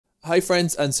Hi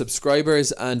friends and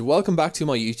subscribers, and welcome back to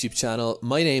my YouTube channel.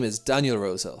 My name is Daniel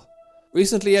Rosehill.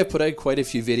 Recently I put out quite a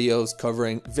few videos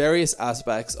covering various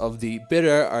aspects of the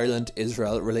bitter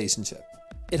Ireland-Israel relationship.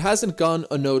 It hasn't gone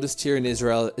unnoticed here in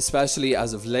Israel, especially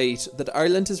as of late, that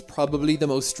Ireland is probably the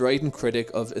most strident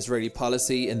critic of Israeli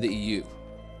policy in the EU.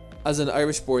 As an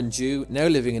Irish-born Jew now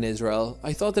living in Israel,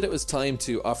 I thought that it was time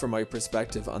to offer my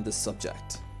perspective on this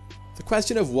subject. The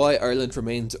question of why Ireland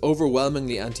remains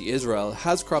overwhelmingly anti-Israel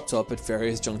has cropped up at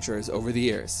various junctures over the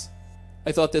years.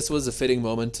 I thought this was a fitting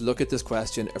moment to look at this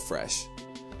question afresh.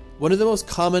 One of the most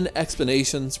common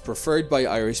explanations preferred by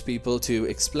Irish people to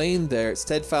explain their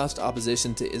steadfast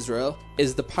opposition to Israel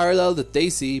is the parallel that they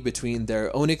see between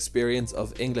their own experience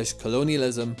of English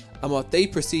colonialism and what they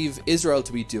perceive Israel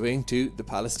to be doing to the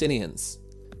Palestinians.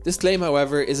 This claim,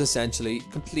 however, is essentially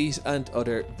complete and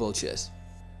utter bullshit.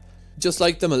 Just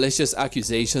like the malicious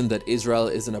accusation that Israel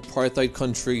is an apartheid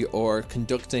country or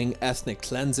conducting ethnic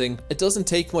cleansing, it doesn't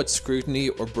take much scrutiny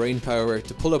or brainpower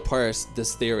to pull apart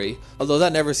this theory, although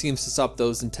that never seems to stop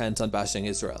those intent on bashing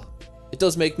Israel. It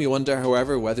does make me wonder,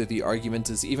 however, whether the argument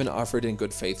is even offered in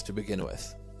good faith to begin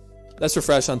with. Let's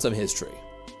refresh on some history.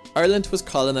 Ireland was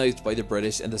colonised by the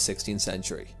British in the 16th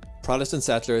century. Protestant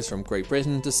settlers from Great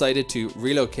Britain decided to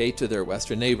relocate to their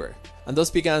western neighbour, and thus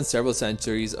began several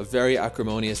centuries of very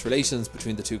acrimonious relations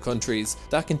between the two countries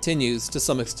that continues to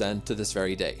some extent to this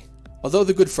very day. Although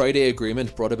the Good Friday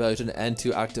Agreement brought about an end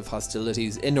to active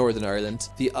hostilities in Northern Ireland,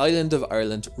 the island of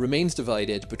Ireland remains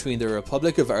divided between the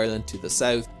Republic of Ireland to the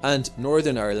south and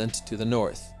Northern Ireland to the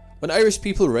north. When Irish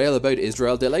people rail about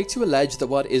Israel, they like to allege that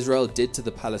what Israel did to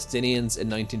the Palestinians in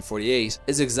 1948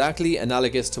 is exactly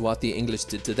analogous to what the English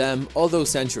did to them all those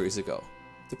centuries ago.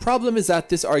 The problem is that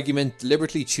this argument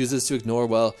deliberately chooses to ignore,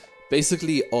 well,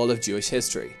 basically all of Jewish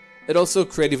history. It also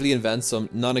creatively invents some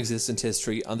non-existent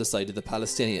history on the side of the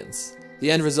Palestinians.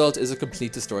 The end result is a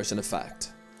complete distortion of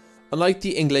fact. Unlike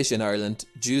the English in Ireland,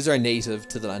 Jews are native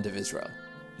to the land of Israel.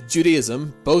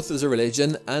 Judaism, both as a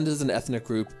religion and as an ethnic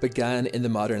group, began in the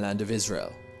modern land of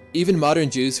Israel. Even modern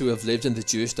Jews who have lived in the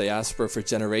Jewish diaspora for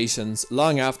generations,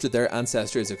 long after their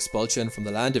ancestors' expulsion from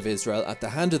the land of Israel at the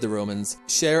hand of the Romans,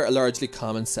 share a largely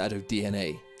common set of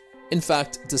DNA. In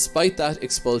fact, despite that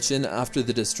expulsion after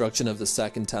the destruction of the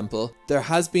Second Temple, there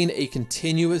has been a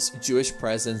continuous Jewish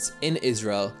presence in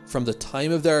Israel from the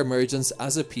time of their emergence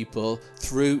as a people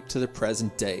through to the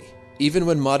present day. Even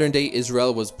when modern-day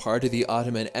Israel was part of the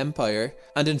Ottoman Empire,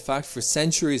 and in fact for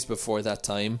centuries before that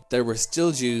time, there were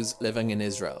still Jews living in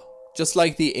Israel. Just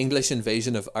like the English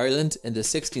invasion of Ireland in the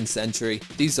 16th century,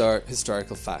 these are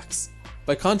historical facts.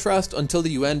 By contrast, until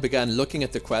the UN began looking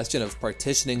at the question of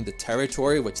partitioning the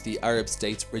territory which the Arab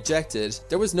states rejected,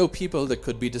 there was no people that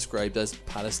could be described as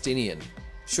Palestinian.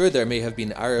 Sure, there may have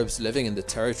been Arabs living in the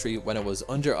territory when it was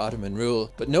under Ottoman rule,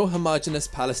 but no homogeneous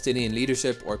Palestinian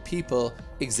leadership or people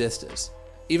existed.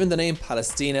 Even the name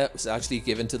Palestina was actually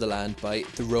given to the land by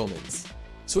the Romans.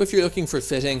 So if you're looking for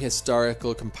fitting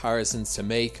historical comparisons to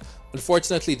make,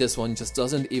 unfortunately this one just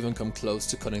doesn't even come close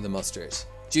to cutting the mustard.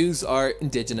 Jews are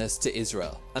indigenous to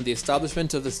Israel, and the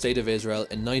establishment of the State of Israel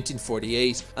in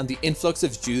 1948 and the influx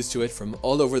of Jews to it from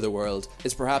all over the world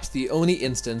is perhaps the only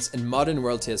instance in modern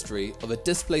world history of a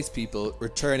displaced people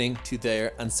returning to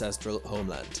their ancestral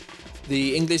homeland.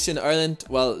 The English in Ireland,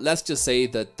 well, let's just say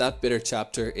that that bitter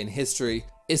chapter in history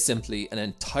is simply an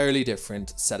entirely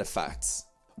different set of facts.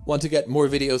 Want to get more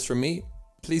videos from me?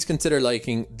 Please consider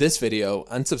liking this video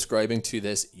and subscribing to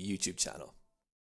this YouTube channel.